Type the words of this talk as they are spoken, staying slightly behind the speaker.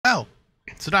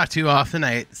So not too often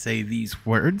I say these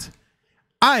words.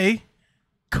 I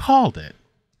called it.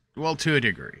 Well, to a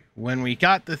degree. When we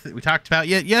got we talked about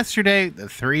yesterday, the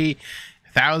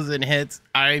 3,000 hits,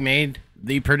 I made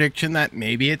the prediction that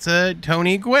maybe it's a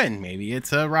Tony Gwynn, maybe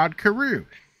it's a Rod Carew,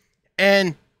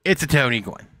 and it's a Tony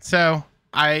Gwynn. So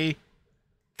I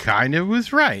kind of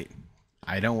was right.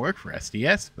 I don't work for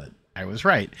SDS, but I was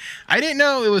right. I didn't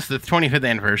know it was the 25th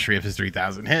anniversary of his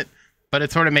 3,000 hit, but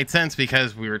it sort of made sense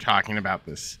because we were talking about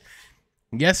this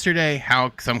yesterday,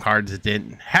 how some cards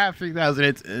didn't have 3,000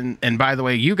 hits. And by the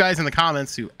way, you guys in the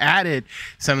comments who added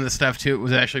some of the stuff to it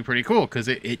was actually pretty cool because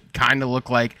it kind of looked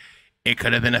like it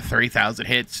could have been a 3,000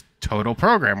 hits total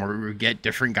program where we would get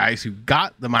different guys who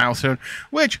got the milestone,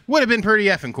 which would have been pretty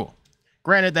effing cool.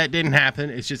 Granted, that didn't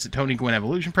happen. It's just a Tony Gwynn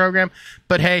evolution program.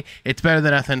 But hey, it's better than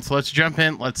nothing. So let's jump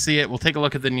in. Let's see it. We'll take a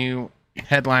look at the new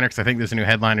headliner because I think there's a new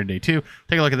headliner day 2.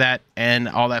 Take a look at that and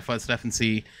all that fun stuff and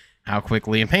see how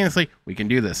quickly and painlessly we can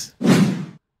do this.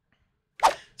 So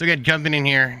again, jumping in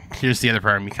here, here's the other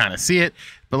program. You kind of see it.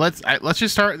 But let's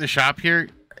just start in the shop here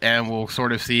and we'll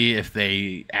sort of see if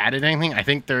they added anything. I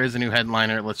think there is a new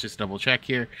headliner. Let's just double check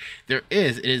here. There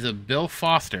is. It is a Bill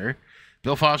Foster.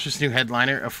 Bill Foster's new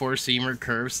headliner, a 4-seamer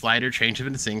curve slider, change of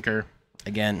a sinker.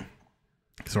 Again,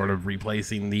 sort of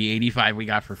replacing the 85 we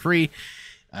got for free.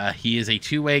 He is a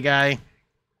two-way guy.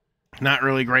 Not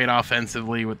really great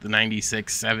offensively with the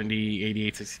 96, 70,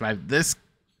 88, 65. This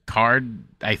card,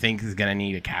 I think, is going to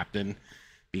need a captain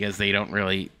because they don't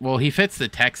really... Well, he fits the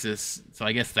Texas, so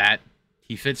I guess that...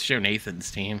 He fits Joe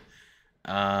Nathan's team.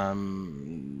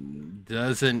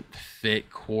 Doesn't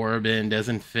fit Corbin,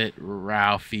 doesn't fit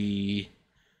Ralphie.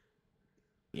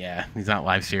 Yeah, he's not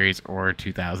live series or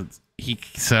 2000s.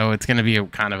 So it's going to be a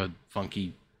kind of a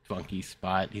funky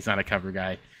spot. He's not a cover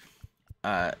guy.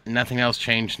 Nothing else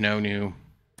changed. No new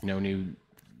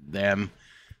them.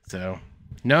 So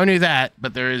no new that,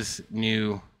 but there was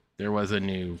a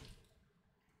new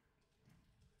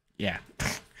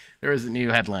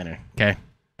headliner. Okay,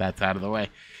 that's out of the way.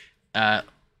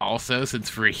 Also,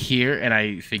 since we're here, and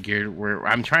I figured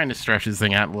I'm trying to stretch this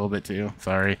thing out a little bit too.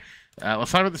 Sorry.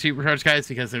 Let's talk about the Supercharged guys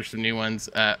because there's some new ones.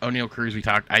 O'Neal Cruz,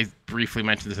 I briefly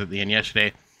mentioned this at the end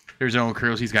yesterday. There's O'Neal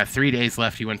Cruz. He's got 3 days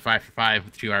left. He went 5 for 5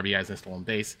 with 2 RBIs and a stolen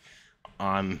base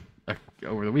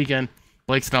over the weekend.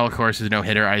 Blake Snell, of course, is a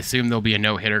no-hitter. I assume there'll be a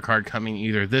no-hitter card coming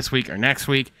either this week or next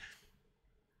week.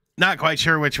 Not quite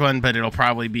sure which one, but it'll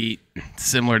probably be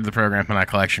similar to the program on that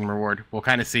collection reward. We'll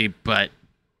kind of see, but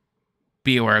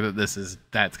be aware that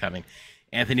that's coming.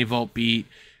 Anthony Volpe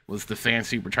was the fan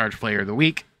Supercharged player of the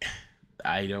week.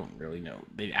 I don't really know.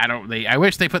 I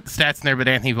wish they put the stats in there, but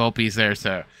Anthony Volpe's there,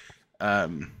 so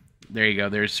there you go.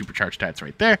 There's Supercharged stats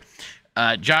right there.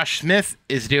 Josh Smith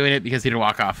is doing it because he did a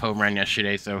walk-off home run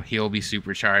yesterday, so he'll be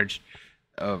Supercharged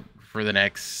for the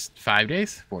next 5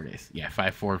 days? 4 days. Yeah,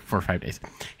 4 or 5 days.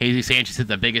 Jesus Sanchez hit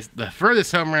the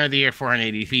furthest home run of the year,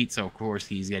 480 feet, so of course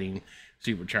he's getting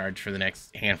Supercharged for the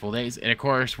next handful of days. And of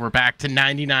course, we're back to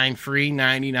 99 free,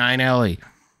 99 Ellie.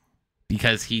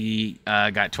 Because he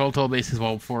got 12 total bases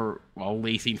while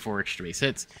lacing 4 extra base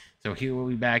hits. So he will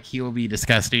be back. He will be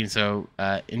disgusting. So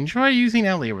enjoy using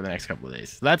Ellie over the next couple of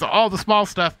days. So that's all the small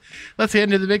stuff. Let's get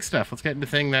into the big stuff. Let's get into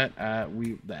the thing that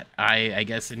I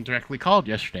guess indirectly called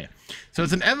yesterday. So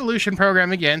it's an evolution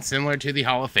program again, similar to the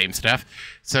Hall of Fame stuff.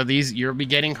 So you'll be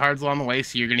getting cards along the way.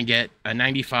 So you're going to get a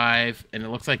 95, and it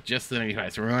looks like just the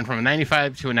 95. So we're going from a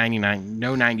 95 to a 99,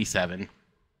 no 97.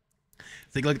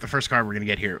 Take a look at the first card we're going to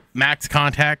get here. Max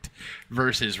Contact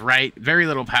versus Right. Very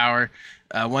little power.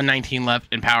 119 left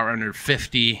and power under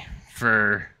 50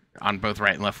 on both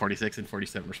right and left, 46 and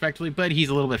 47 respectively. But he's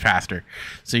a little bit faster.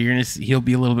 So he'll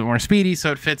be a little bit more speedy.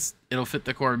 So it'll fit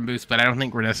the Corbin boost. But I don't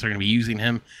think we're necessarily going to be using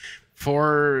him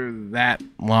for that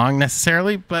long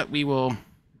necessarily. But we will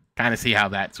kind of see how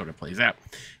that sort of plays out.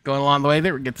 Going along the way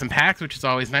there, we get some packs, which is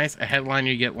always nice. A headliner,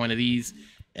 you get one of these.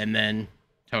 And then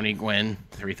Tony Gwynn,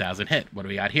 3,000 hit. What do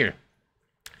we got here?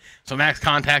 So max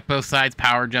contact, both sides.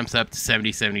 Power jumps up to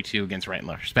 70, 72 against right and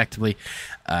left, respectively.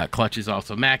 Clutch is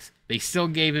also max. They still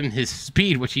gave him his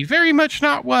speed, which he very much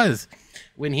not was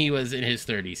when he was in his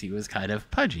 30s. He was kind of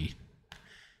pudgy.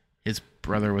 His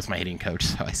brother was my hitting coach,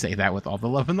 so I say that with all the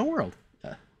love in the world.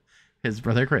 His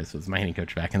brother Chris was my hitting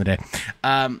coach back in the day.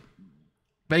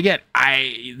 But again,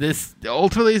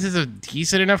 ultimately this is a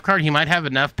decent enough card. He might have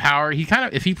enough power.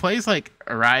 If he plays like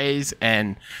Arise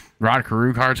and Rod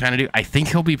Carew cards kind of do, I think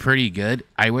he'll be pretty good.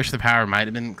 I wish the power might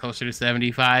have been closer to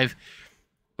 75,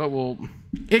 but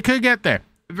it could get there.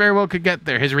 It very well could get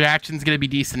there. His reaction's going to be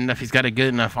decent enough. He's got a good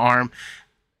enough arm.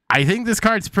 I think this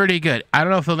card's pretty good. I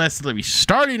don't know if he'll necessarily be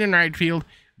starting in right field,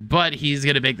 but he's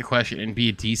going to beg the question and be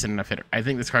a decent enough hitter. I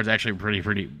think this card's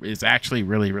actually is actually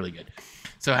really, really good.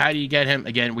 So how do you get him?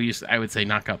 Again, I would say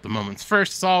knock out the moments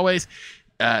first, as always.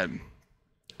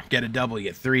 Get a double, you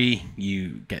get 3.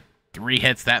 You get 3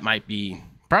 hits. That might be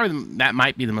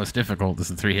the most difficult. This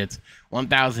is 3 hits.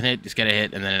 1,000 hit, just get a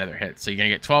hit, and then another hit. So you're going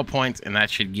to get 12 points, and that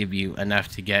should give you enough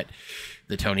to get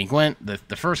the Tony Gwynn, the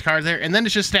first card there. And then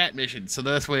it's just stat missions. So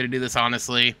the best way to do this,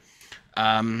 honestly,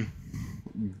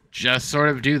 just sort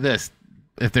of do this.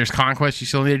 If there's conquest you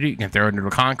still need to do, you can throw it into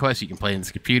a conquest. You can play it in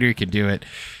this computer. You can do it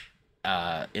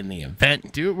in the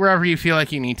event. Do it wherever you feel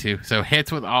like you need to. So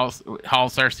hits with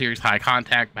All-Star Series high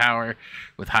contact power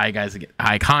with high guys that get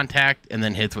high contact, and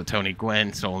then hits with Tony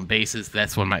Gwynn, stolen bases.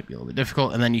 That's one might be a little bit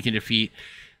difficult. And then you can defeat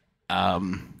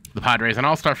the Padres on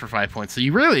All-Star for 5 points. So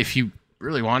if you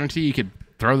really wanted to, you could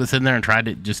throw this in there and try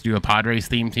to just do a Padres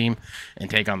theme team and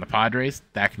take on the Padres.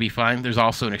 That could be fine. There's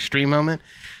also an extreme moment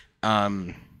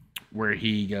where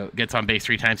he gets on base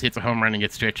 3 times, hits a home run, and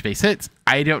gets stretch base hits.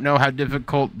 I don't know how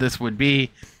difficult this would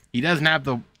be. He doesn't have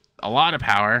a lot of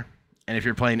power, and if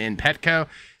you're playing in Petco,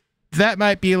 that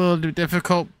might be a little bit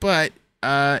difficult, but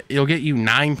it'll get you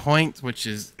 9 points, which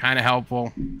is kind of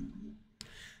helpful.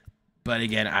 But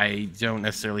again, I don't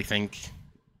necessarily think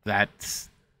that's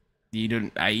you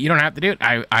don't have to do it.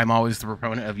 I'm always the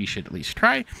proponent of you should at least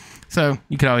try, so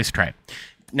you could always try it.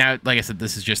 Now, like I said,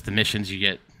 this is just the missions you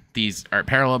get. These are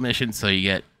parallel missions, so you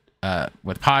get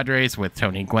with Padres, with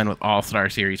Tony Gwynn, with All-Star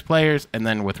Series players, and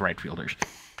then with right fielders.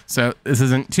 So this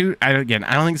isn't too. I don't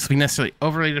think this will be necessarily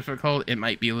overly difficult. It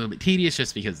might be a little bit tedious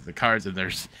just because of the cards, and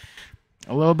there's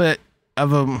a little bit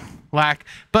of a lack.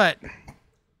 But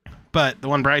the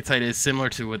one bright side is similar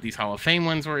to what these Hall of Fame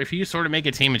ones were. If you sort of make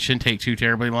a team, it shouldn't take too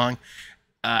terribly long.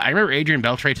 I remember Adrian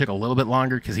Beltre took a little bit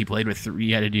longer because he played with 3.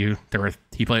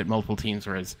 He played with multiple teams,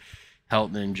 whereas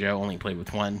Helton and Joe only played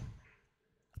with 1.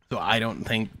 So I don't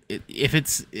think if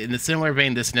it's in a similar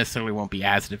vein, this necessarily won't be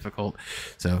as difficult.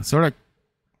 So sort of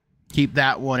keep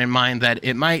that one in mind, that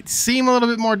it might seem a little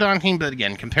bit more daunting, but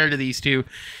again, compared to these two,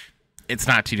 it's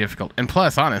not too difficult. And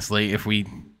plus, honestly,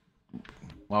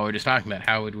 while we're just talking about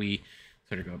how would we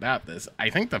sort of go about this, I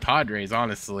think the Padres,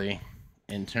 honestly,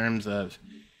 in terms of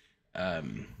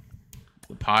the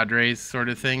Padres sort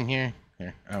of thing here.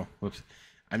 Oh, whoops.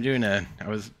 I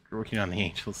was working on the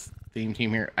Angels theme team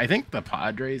here. I think the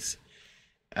Padres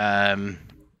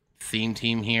theme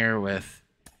team here with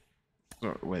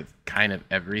kind of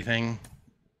everything.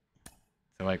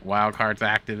 So like wild cards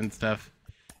active and stuff.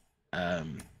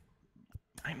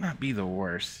 Might not be the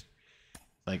worst.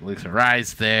 Like Luke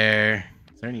Rise there.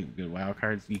 Is there any good wild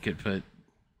cards you could put?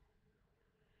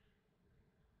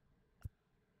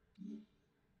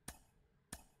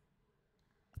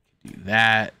 Do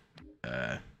that.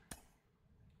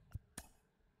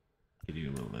 Could do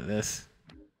a little bit of this,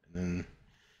 and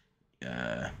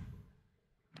then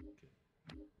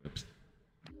whoops,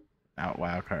 out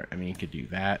wild card. I mean, you could do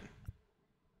that.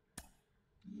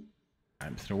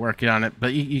 I'm still working on it,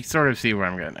 but you sort of see where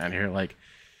I'm getting at here. Like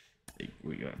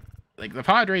the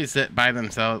Padres sit by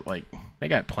themselves, like they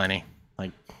got plenty.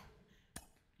 Like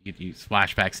you could use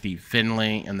flashback Steve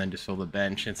Finley and then just fill the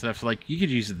bench and stuff. So like you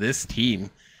could use this team,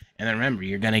 and then remember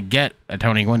you're gonna get a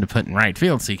Tony Gwynn to put in right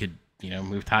field, so you could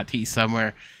move Tatis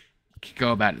somewhere. You could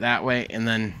go about it that way, and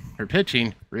then for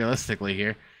pitching, realistically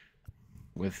here,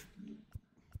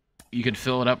 you could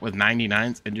fill it up with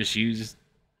 99s and just use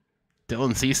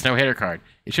Dylan Cease no-hitter card.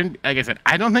 It shouldn't, like I said,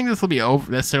 I don't think this will be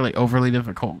necessarily overly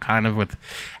difficult, kind of with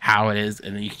how it is,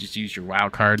 and then you can just use your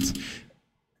wild cards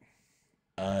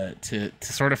to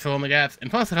sort of fill in the gaps,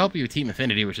 and plus it helps you with team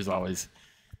affinity, which is always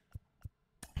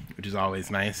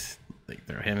nice. Like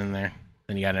throw him in there,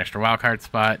 then you got an extra wild card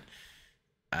spot.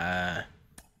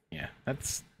 Yeah,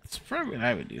 that's probably what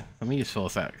I would do. Let me just fill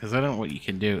this out because I don't know what you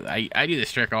can do. I do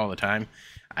this trick all the time.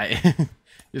 I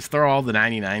just throw all the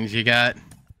 99s you got,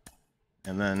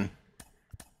 and then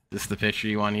just the pitcher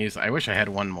you want to use. I wish I had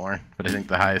one more, but I think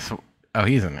the highest. Oh,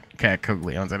 he's in it. Cat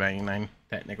Coglione's a 99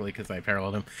 technically because I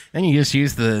paralleled him. Then you just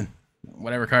use the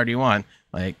whatever card you want.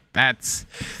 Like that's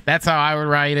how I would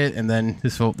write it, and then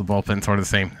just fill up the bullpen, sort of the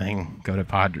same thing. Go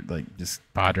to just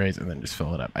Padres, and then just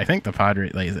fill it up. I think the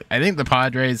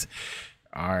Padres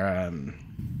are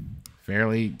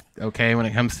fairly okay when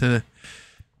it comes to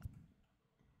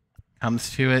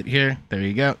it here. There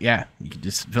you go. Yeah, you can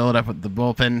just fill it up with the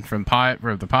bullpen from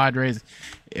the Padres.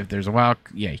 If there's a wild,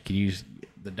 yeah, you can use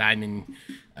the Diamond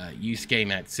Yusuke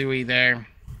Matsui there.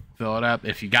 Fill it up.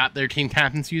 If you got their team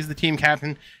captains, use the team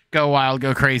captain. Go wild,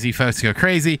 go crazy, folks, go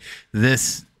crazy.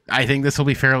 I think this will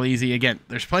be fairly easy. Again,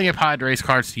 there's plenty of Padres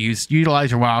cards to use.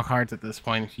 Utilize your wild cards at this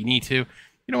point if you need to. You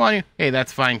don't want to, hey,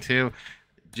 that's fine too.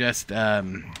 just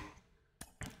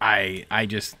I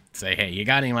just say, hey, you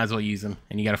got it, you might as well use them,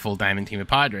 and you got a full diamond team of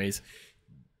Padres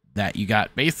that you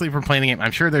got basically for playing the game.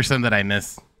 I'm sure there's some that I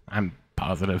miss. I'm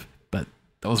positive, but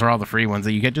those are all the free ones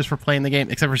that you get just for playing the game,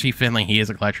 except for Steve Finley. He is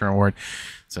a collection reward,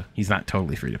 so he's not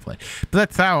totally free to play. But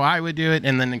that's how I would do it,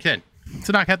 and then again,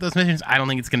 to knock out those missions, I don't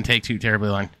think it's going to take too terribly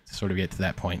long to sort of get to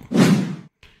that point.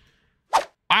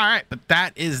 All right, but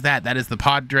that is that. That is the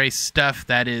Padres stuff.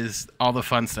 That is all the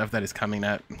fun stuff that is coming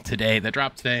up today, that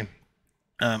dropped today.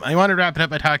 I want to wrap it up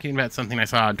by talking about something I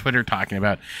saw on Twitter, talking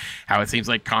about how it seems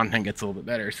like content gets a little bit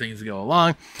better as things go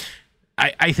along.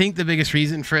 I think the biggest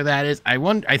reason for that is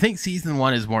I think season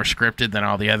 1 is more scripted than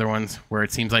all the other ones, where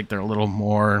it seems like they're a little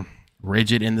more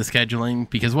rigid in the scheduling.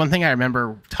 Because one thing I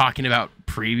remember talking about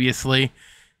previously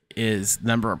is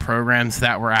number of programs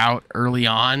that were out early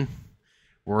on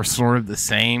were sort of the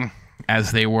same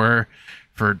as they were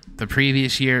for the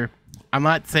previous year. I'm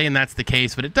not saying that's the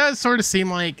case, but it does sort of seem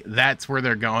like that's where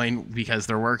they're going, because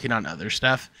they're working on other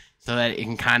stuff so that it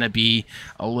can kind of be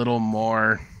a little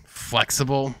more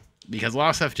flexible, because a lot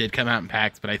of stuff did come out in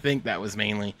packs, but I think that was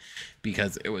mainly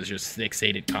because it was just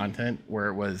fixated content, where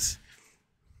it was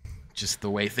just the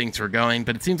way things were going.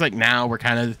 But it seems like now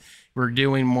we're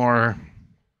doing more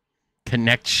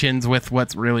connections with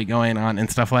what's really going on and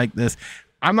stuff like this.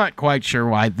 I'm not quite sure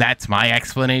why. That's my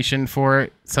explanation for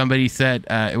it. Somebody said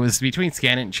it was between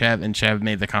Scannet and Chev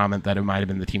made the comment that it might have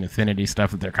been the Team Affinity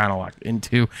stuff that they're kind of locked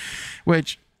into,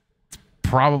 which is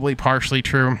probably partially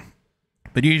true.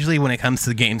 But usually when it comes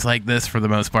to games like this, for the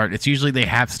most part, it's usually they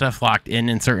have stuff locked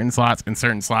in certain slots. In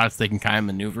certain slots, they can kind of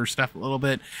maneuver stuff a little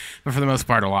bit. But for the most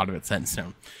part, a lot of it's set in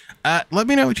stone. Let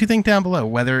me know what you think down below,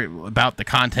 whether about the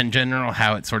content in general,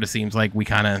 how it sort of seems like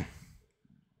the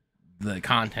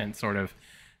content sort of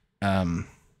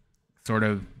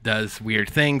does weird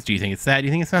things. Do you think it's that? Do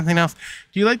you think it's something else?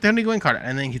 Do you like the Tony Gwynn card?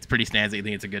 I think it's pretty snazzy. I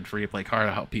think it's a good free-to-play card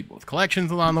to help people with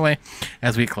collections along the way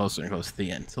as we get closer and closer to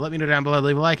the end. So let me know down below.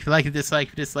 Leave a like if you like it, dislike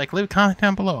if you dislike. Leave a comment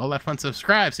down below. All that fun.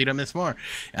 Subscribe so you don't miss more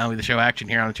MLB The Show action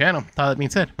here on the channel. With all that being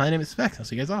said, my name is Specs. I'll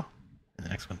see you guys all in the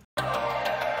next one.